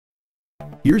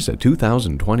Here's a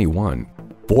 2021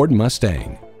 Ford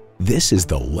Mustang. This is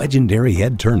the legendary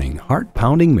head-turning,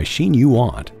 heart-pounding machine you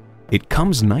want. It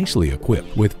comes nicely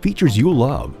equipped with features you'll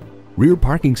love: rear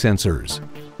parking sensors,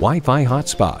 Wi-Fi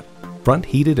hotspot, front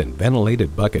heated and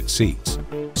ventilated bucket seats,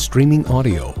 streaming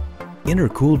audio,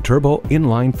 intercooled turbo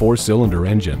inline 4-cylinder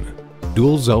engine,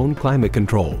 dual zone climate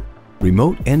control,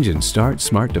 remote engine start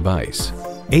smart device,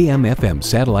 AM/FM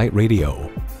satellite radio,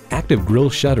 active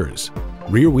grille shutters,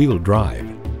 rear-wheel drive,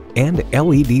 and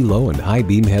LED low and high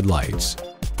beam headlights.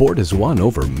 Ford has won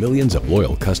over millions of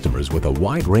loyal customers with a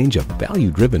wide range of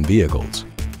value-driven vehicles.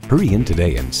 Hurry in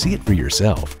today and see it for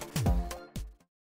yourself.